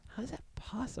How is that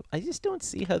possible? I just don't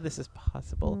see how this is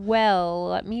possible. Well,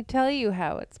 let me tell you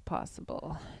how it's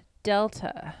possible.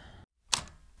 Delta.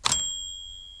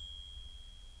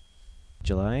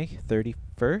 July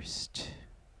 31st,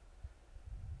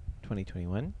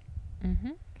 2021. Mm-hmm.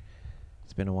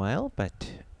 It's been a while,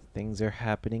 but things are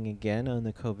happening again on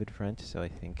the COVID front, so I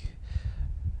think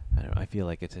I feel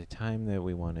like it's a time that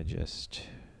we want to just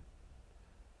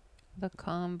The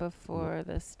calm before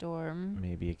the storm.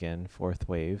 maybe again fourth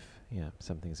wave. Yeah,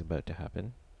 something's about to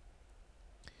happen.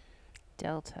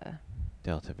 Delta.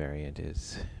 Delta variant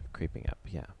is creeping up.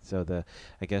 Yeah. So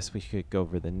I guess we should go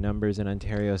over the numbers in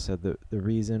Ontario. So the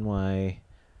reason why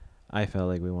I felt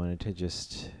like we wanted to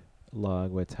just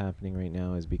log what's happening right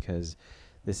now is because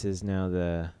this is now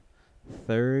the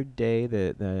third day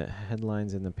that the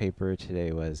headlines in the paper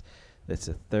today was that's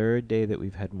the third day that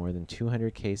we've had more than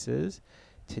 200 cases.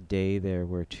 Today there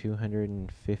were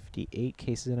 258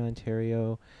 cases in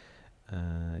Ontario.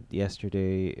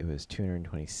 Yesterday it was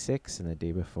 226, and the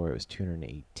day before it was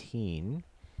 218.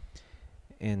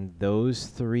 And those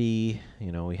three,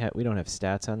 we don't have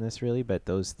stats on this really, but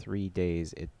those 3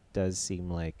 days it does seem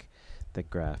like the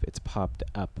graph it's popped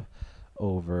up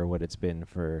over what it's been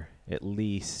for at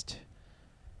least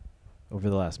over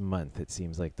the last month. It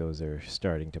seems like those are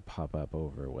starting to pop up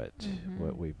over what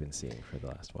we've been seeing for the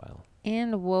last while.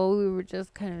 And while we were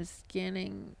just kind of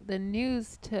scanning the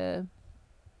news to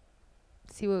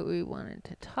see what we wanted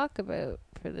to talk about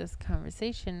for this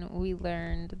conversation, we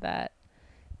learned that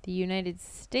the United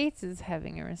States is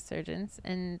having a resurgence,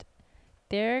 and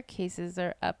their cases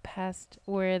are up past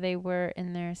where they were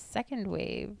in their second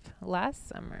wave last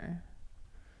summer.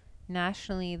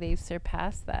 Nationally, they've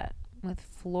surpassed that, with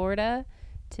Florida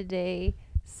today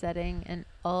setting an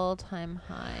all-time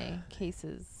high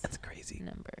cases That's crazy.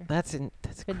 number. That's for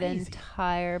crazy. the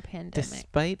entire pandemic.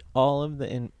 Despite all of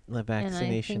the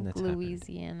vaccination and I think that's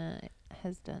Louisiana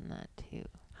has done that too.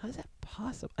 How is that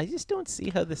possible? I just don't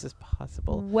see how this is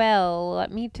possible. Well,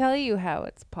 let me tell you how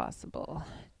it's possible.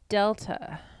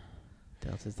 Delta.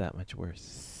 Delta's that much worse.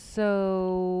 So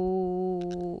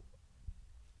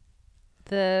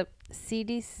the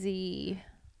CDC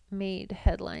made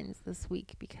headlines this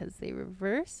week because they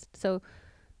reversed. So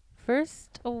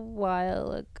first, a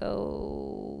while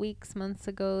ago, months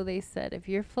ago, they said if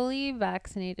you're fully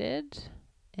vaccinated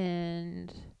you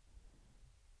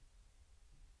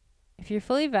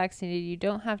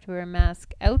don't have to wear a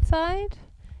mask outside.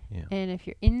 Yeah. And if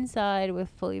you're inside with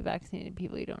fully vaccinated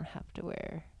people, you don't have to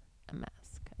wear a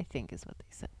mask, I think is what they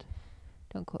said.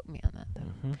 Don't quote me on that, though.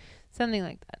 Mm-hmm. Something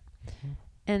like that. Mm-hmm.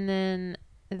 And then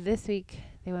this week,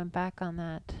 they went back on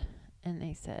that, and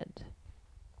they said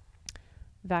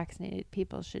vaccinated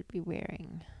people should be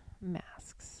wearing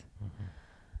masks.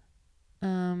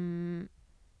 Mm-hmm.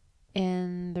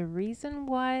 And the reason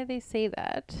why they say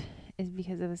that is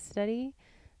because of a study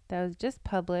that was just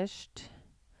published.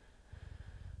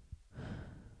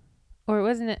 Or it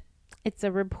wasn't. It's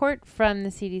a report from the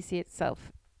CDC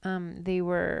itself. They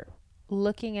were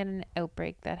looking at an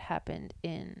outbreak that happened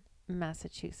in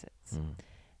Massachusetts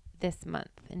this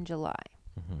month in July.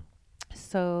 Mm-hmm.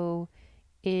 So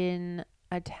in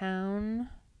a town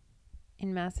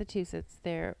in Massachusetts,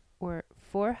 there were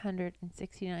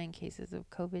 469 cases of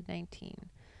COVID-19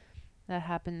 that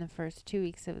happened the first 2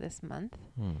 weeks of this month,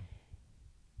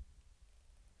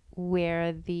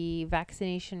 where the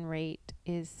vaccination rate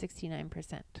is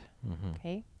 69%. Mm-hmm.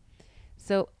 Okay?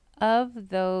 So of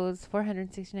those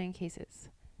 469 cases,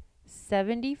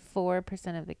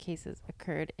 74% of the cases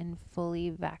occurred in fully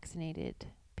vaccinated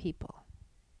people.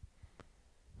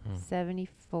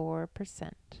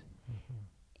 74%.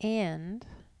 And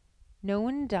no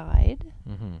one died,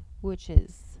 which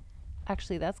is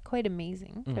actually, that's quite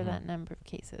amazing for that number of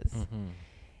cases.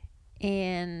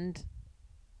 And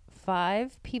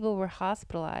 5 people were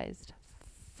hospitalized.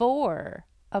 4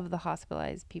 of the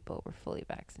hospitalized people were fully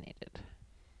vaccinated.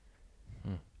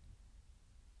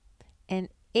 And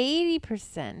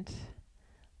 80%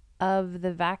 of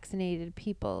the vaccinated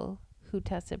people who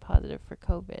tested positive for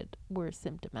COVID were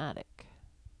symptomatic.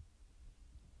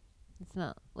 It's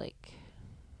not like...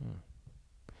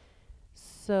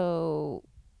 So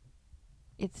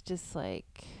it's just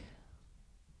like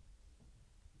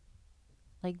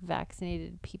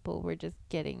vaccinated people were just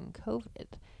getting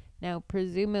COVID. Now,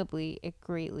 presumably, it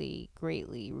greatly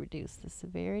reduced the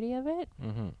severity of it.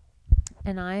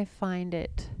 And I find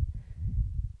it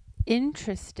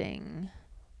interesting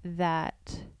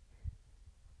that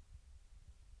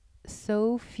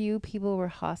so few people were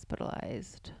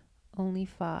hospitalized, only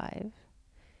 5,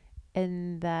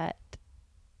 and that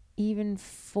even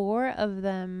 4 of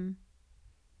them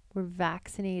were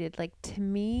vaccinated. Like, to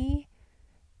me,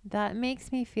 that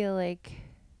makes me feel like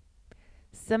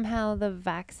somehow the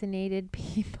vaccinated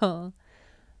people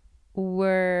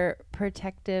were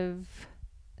protective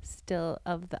still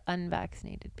of the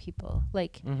unvaccinated people.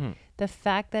 Like, Mm-hmm. the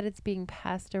fact that it's being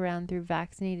passed around through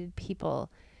vaccinated people.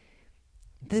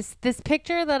 This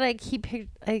picture that I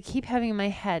keep having in my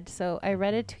head. So I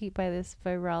read a tweet by this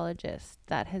virologist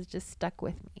that has just stuck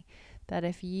with me. That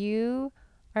if you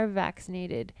are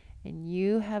vaccinated and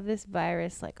you have this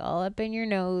virus like all up in your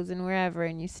nose and wherever,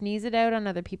 and you sneeze it out on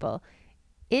other people,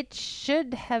 it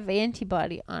should have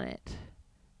antibody on it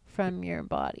from your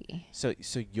body. So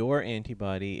your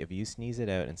antibody, if you sneeze it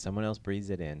out and someone else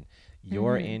breathes it in,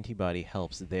 your Mhm. antibody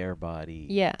helps their body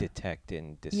Yeah. detect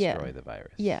and Yeah. destroy the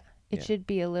virus. Yeah. It Yeah. should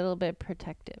be a little bit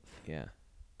protective. Yeah.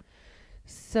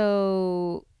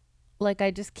 So, like,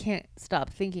 I just can't stop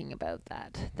thinking about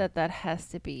that has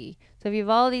to be. So if you have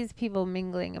all these people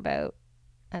mingling about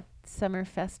at summer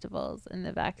festivals and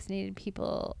the vaccinated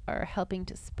people are helping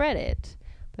to spread it,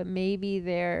 but maybe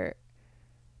they're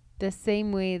the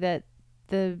same way that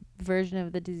the version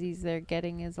of the disease they're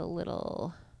getting is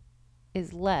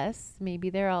less, maybe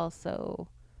they're also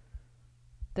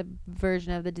the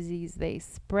version of the disease they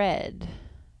spread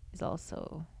is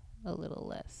also a little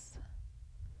less.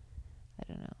 I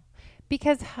don't know.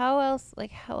 Because how else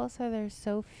are there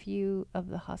so few of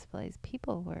the hospitalized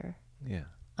people were Yeah.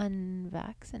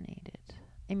 unvaccinated?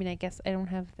 I mean, I guess I don't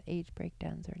have the age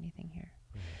breakdowns or anything here.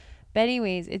 Mhm. But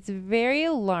anyways, it's very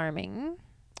alarming.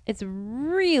 It's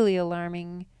really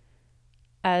alarming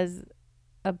as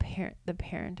the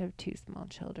parent of 2 small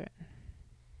children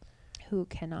who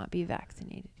cannot be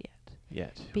vaccinated yet.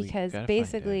 Yet. Because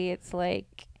basically it's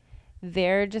like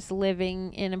they're just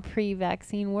living in a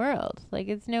pre-vaccine world. Like,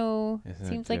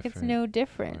 seems like it's no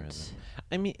different.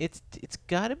 I mean, it's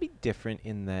got to be different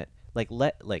in that,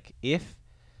 if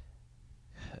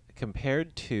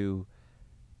compared to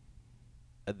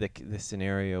the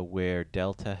scenario where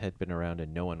Delta had been around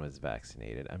and no one was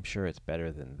vaccinated, I'm sure it's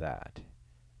better than that,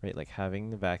 right? Like, having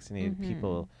the vaccinated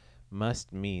people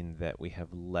must mean that we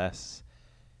have less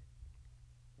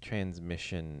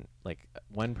transmission. Like,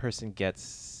 one person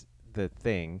gets the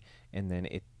thing, and then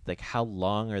how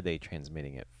long are they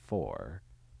transmitting it for?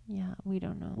 Yeah, we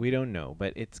don't know. We don't know,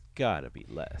 but it's got to be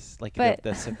less. Like, But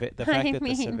the fact that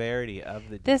the severity of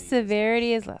the the disease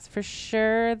severity is less. For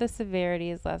sure, the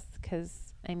severity is less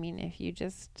because, I mean, if you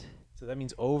just so that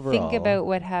means overall think about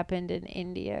what happened in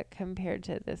India compared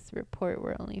to this report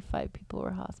where only 5 people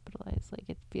were hospitalized, like,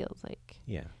 it feels like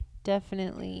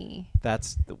definitely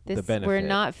that's the benefit. We're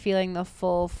not feeling the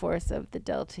full force of the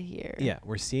Delta here. Yeah,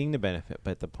 we're seeing the benefit,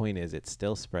 but the point is it's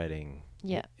still spreading.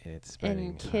 Yeah. It's spreading.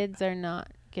 And kids are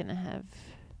not going to have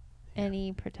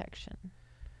any protection.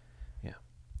 Yeah.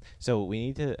 So we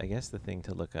need to, I guess the thing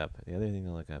to look up, the other thing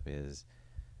to look up is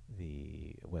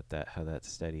how that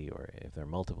study, or if there are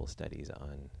multiple studies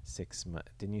on 6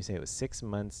 months. Didn't you say it was 6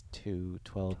 months to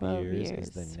 12 years is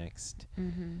the next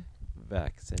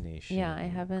vaccination? Yeah, I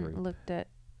haven't group. looked at,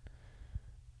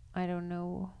 I don't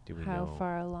know how know?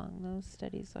 far along those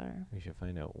studies are. We should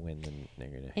find out when they're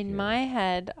going to. In my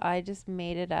head, I just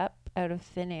made it up out of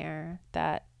thin air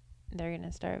that they're going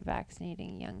to start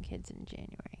vaccinating young kids in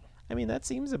January. I mean, that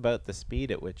seems about the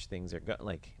speed at which things are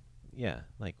like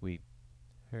we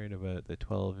heard about the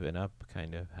 12 and up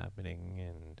kind of happening,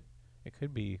 and it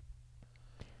could be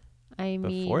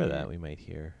before that we might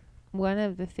hear. One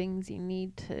of the things you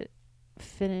need to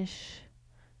finish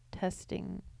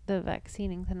testing the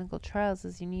vaccine in clinical trials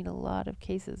is you need a lot of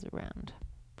cases around.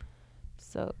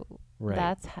 So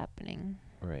that's happening.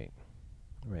 Right.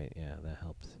 Yeah, that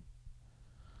helps.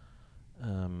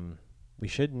 We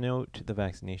should note the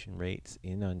vaccination rates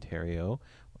in Ontario.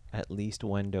 At least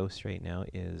 1 dose right now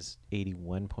is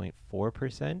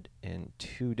 81.4%, and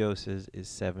 2 doses is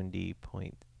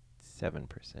 70.7%.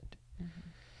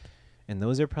 And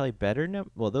those are probably better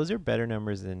those are better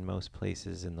numbers than most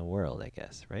places in the world, I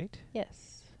guess, right?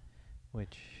 Yes. We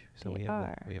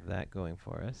have that going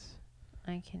for us.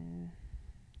 I can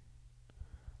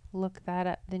look that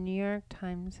up. The New York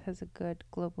Times has a good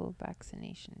global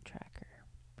vaccination tracker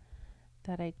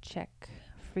that I check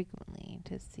frequently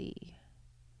to see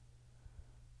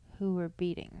who we're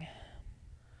beating.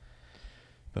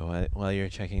 But while you're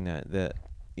checking that, the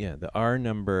R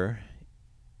number,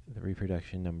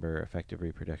 the effective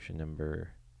reproduction number,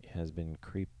 has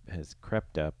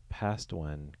crept up past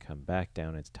 1, come back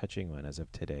down. It's touching 1 as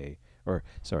of today, or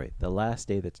sorry, the last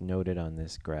day that's noted on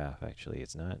this graph. Actually,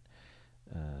 it's not.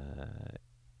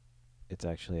 It's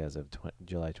actually as of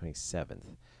July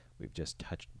 27th. We've just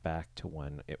touched back to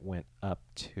 1. It went up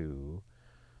to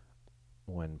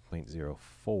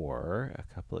 1.04 a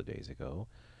couple of days ago,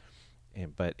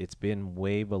 but it's been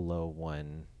way below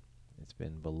 1. It's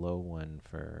been below 1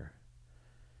 for,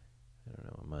 I don't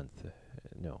know, a month.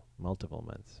 No, multiple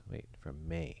months. Wait, from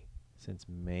May. Since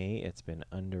May, it's been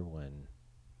under 1,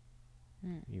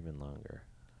 even longer.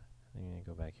 I'm going to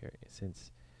go back here.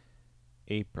 Since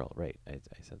April, right, I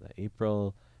said that.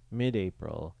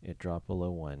 Mid-April, it dropped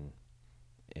below 1,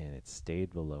 and it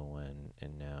stayed below 1,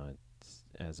 and now it's,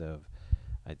 as of,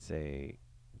 I'd say,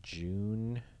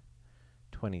 June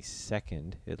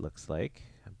 22nd, it looks like,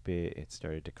 it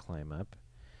started to climb up.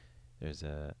 There's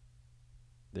a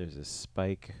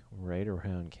spike right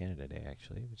around Canada Day,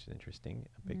 actually, which is interesting.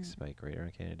 A big spike right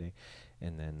around Canada Day.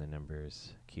 And then the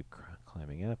numbers keep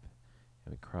climbing up.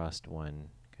 And we crossed 1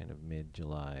 kind of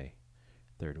mid-July,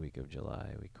 third week of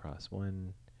July. We crossed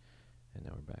 1, and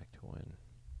now we're back to 1.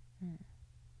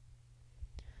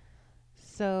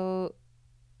 So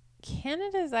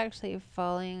Canada's actually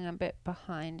falling a bit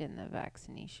behind in the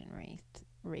vaccination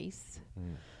race.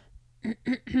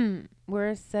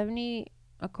 We're 70,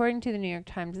 according to the New York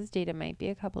Times, this data might be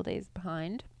a couple days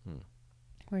behind.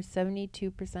 We're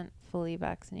 72% fully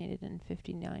vaccinated and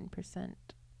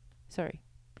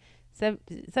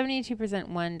 72%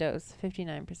 one dose,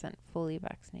 59% fully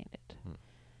vaccinated.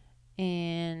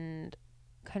 And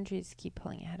countries keep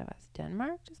pulling ahead of us.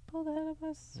 Denmark just pulled ahead of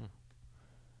us.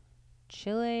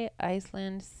 Chile,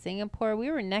 Iceland, Singapore. We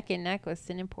were neck and neck with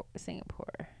Singapore.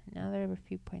 Now they're a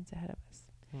few points ahead of us.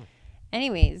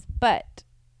 Anyways, but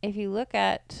if you look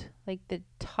at like the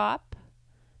top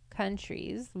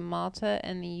countries, Malta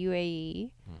and the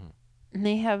UAE,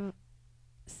 they have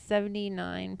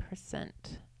 79%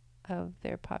 of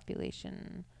their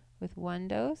population with 1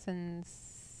 dose and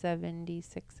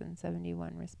 76 and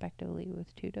 71 respectively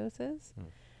with 2 doses.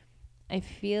 I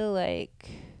feel like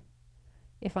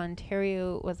if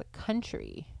Ontario was a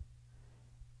country,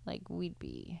 like we'd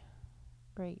be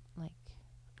right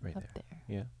up there.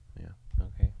 Yeah.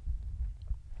 Okay.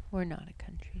 We're not a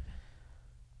country then.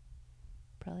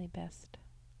 Probably best.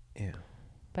 Yeah.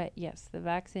 But yes, the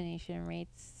vaccination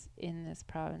rates in this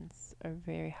province are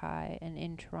very high, and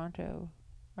in Toronto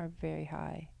are very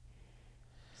high.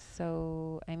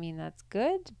 So, I mean, that's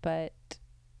good, but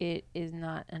it is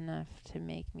not enough to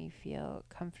make me feel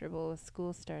comfortable with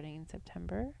school starting in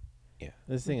September. Yeah,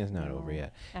 this thing is not over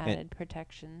yet. Added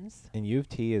protections. And U of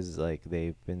T is like,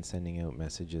 they've been sending out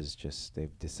messages,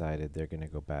 they've decided they're going to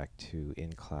go back to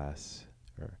in-class,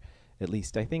 or at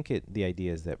least I think the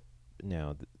idea is that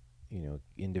now,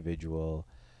 individual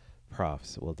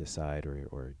profs will decide,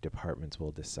 or departments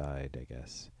will decide, I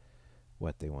guess,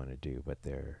 what they want to do, but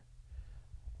they're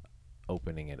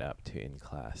opening it up to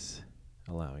in-class,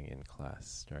 allowing in-class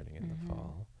starting in the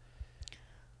fall.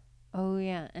 Oh,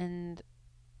 yeah, and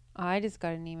I just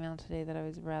got an email today that I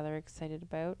was rather excited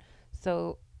about.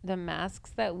 So the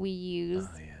masks that we use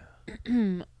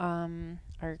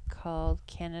are called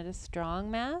Canada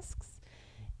Strong masks,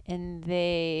 and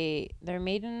they're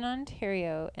made in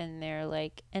Ontario, and they're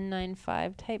like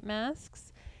N95 type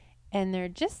masks, and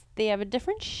they have a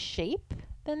different shape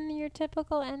than your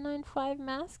typical N95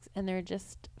 masks, and they're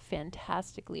just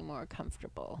fantastically more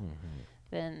comfortable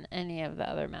than any of the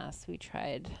other masks we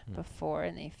tried before,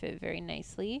 and they fit very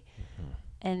nicely.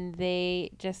 And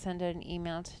they just sent out an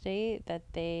email today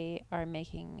that they are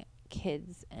making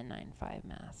kids N95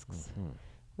 masks,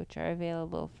 which are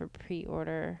available for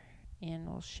pre-order and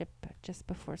will ship just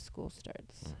before school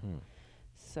starts.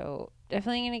 So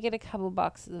definitely going to get a couple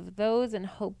boxes of those and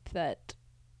hope that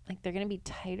they're going to be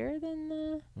tighter than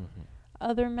the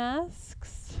other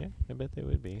masks. Yeah, I bet they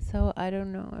would be. So I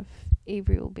don't know if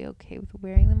Avery will be okay with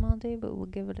wearing them all day, but we'll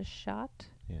give it a shot.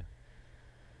 Yeah.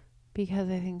 Because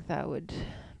I think that would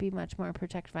be much more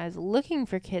protective. I was looking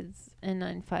for kids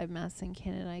N95 masks in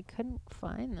Canada. I couldn't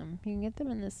find them. You can get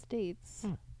them in the States.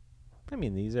 I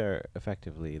mean, these are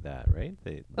effectively that, right?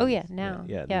 Now. These now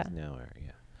are,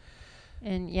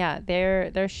 And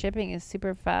their shipping is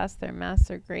super fast. Their masks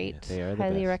are great. Yeah, they are the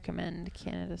Highly best. recommend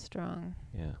Canada Strong.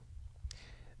 Yeah.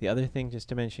 The other thing, just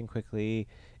to mention quickly,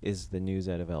 is the news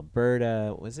out of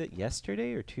Alberta. Was it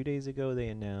yesterday or 2 days ago they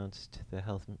announced the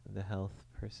health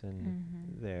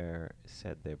person there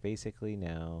said they're basically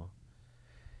now,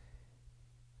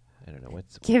 I don't know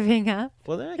what's giving up.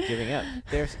 Well, they're not giving up.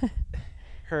 There's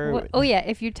her.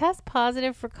 If you test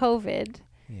positive for COVID,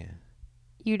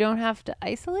 you don't have to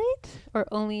isolate, or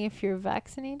only if you're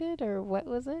vaccinated, or what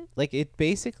was it? Like, it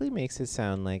basically makes it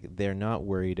sound like they're not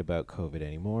worried about COVID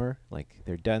anymore. Like,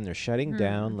 they're done. They're shutting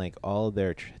down like all of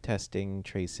their testing,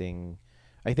 tracing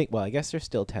I think, well, I guess they're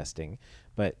still testing,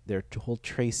 but they're whole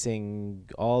tracing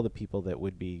all the people that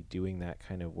would be doing that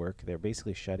kind of work. They're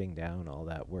basically shutting down all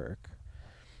that work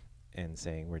and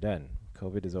saying, we're done.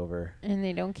 COVID is over. And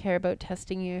they don't care about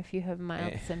testing you if you have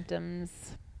mild Eh.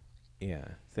 symptoms. Yeah.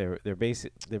 They're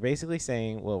basically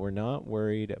saying, well, we're not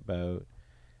worried about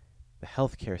the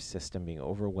healthcare system being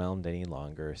overwhelmed any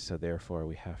longer, so therefore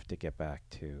we have to get back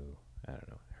to, I don't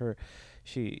know. Her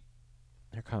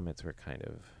comments were kind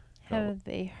of Have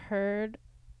they heard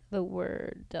the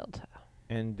word Delta?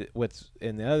 and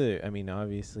the other, I mean,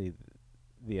 obviously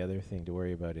the other thing to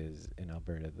worry about is in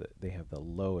Alberta they have the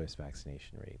lowest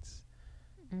vaccination rates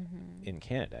Mm-hmm. in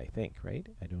Canada, I think, right?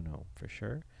 I don't know for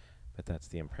sure, but that's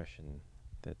the impression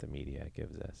that the media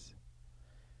gives us.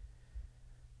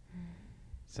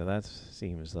 So that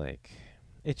seems like,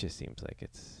 it just seems like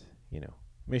it's,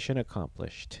 mission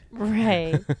accomplished.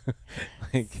 Right.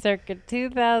 Like, Circa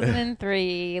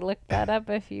 2003. Look that up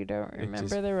if you don't It remember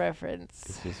just- the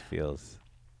reference. it just feels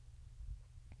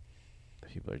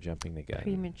people are jumping the gun.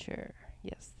 Premature.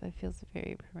 Yes, that feels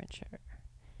very premature.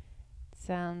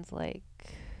 Sounds like,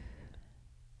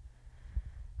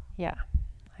 yeah.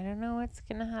 I don't know what's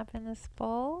going to happen this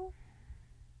fall.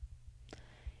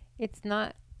 It's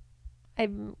not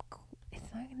going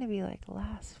to be like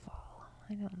last fall,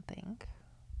 I don't think.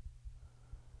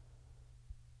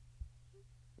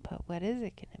 But what is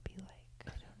it going to be like?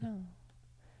 I don't know.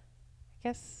 I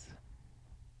guess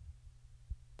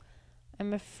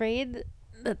I'm afraid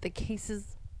that the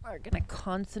cases are going to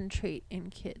concentrate in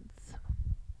kids.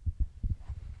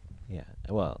 Yeah.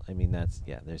 Well, I mean,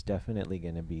 there's definitely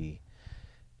going to be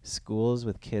schools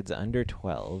with kids under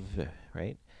 12,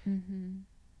 right? Mm-hmm.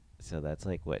 So that's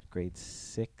like what, grade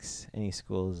 6? Any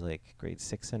schools like grade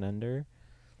 6 and under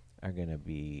are going to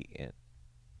be in,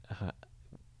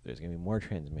 there's going to be more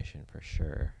transmission for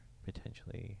sure,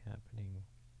 potentially happening.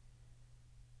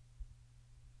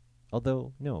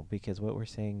 Although, no, because what we're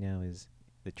saying now is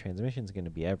the transmission's going to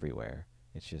be everywhere.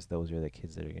 It's just those are the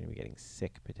kids that are going to be getting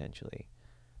sick potentially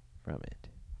from it.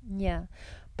 Yeah.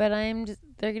 But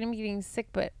they're going to be getting sick,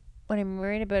 but what I'm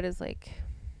worried about is like,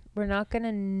 we're not going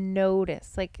to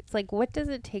notice. Like, it's like, what does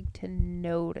it take to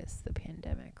notice the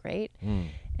pandemic, right? Mm.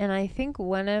 And I think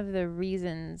one of the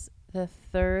reasons the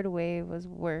third wave was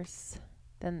worse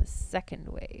than the second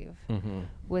wave Mm-hmm.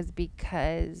 was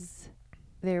because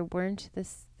there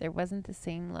wasn't the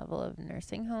same level of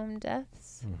nursing home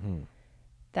deaths Mm-hmm.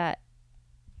 that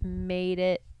made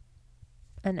it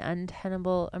an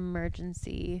untenable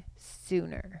emergency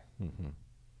sooner. Mm-hmm.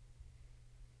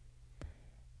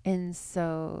 And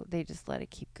so they just let it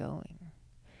keep going.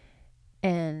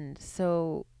 And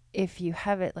so if you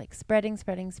have it like spreading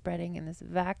in this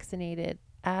vaccinated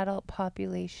adult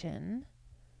population,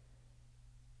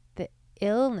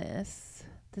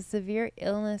 the severe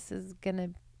illness is going to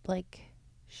like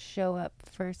show up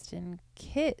first in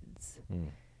kids. Mm.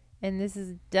 And this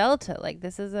is Delta. Like,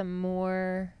 this is a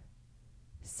more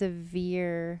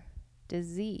severe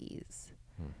disease.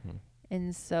 Mm-hmm.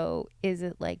 And so is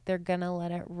it like they're going to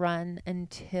let it run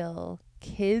until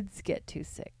kids get too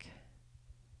sick?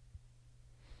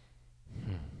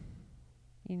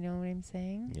 You know what I'm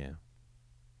saying? Yeah.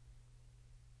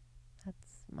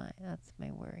 That's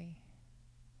my worry.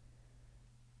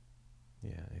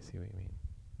 Yeah, I see what you mean.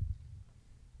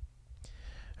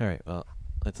 All right, well,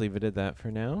 let's leave it at that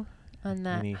for now. On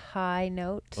that Any- high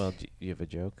note. Well, you have a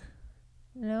joke?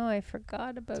 No, I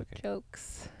forgot about okay.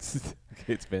 jokes.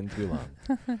 Okay, it's been too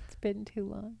long. It's been too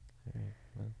long. All right,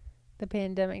 well, The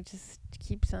pandemic just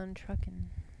keeps on trucking.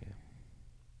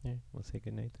 yeah, we'll say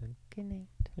good night then. Good night.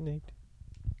 Good night.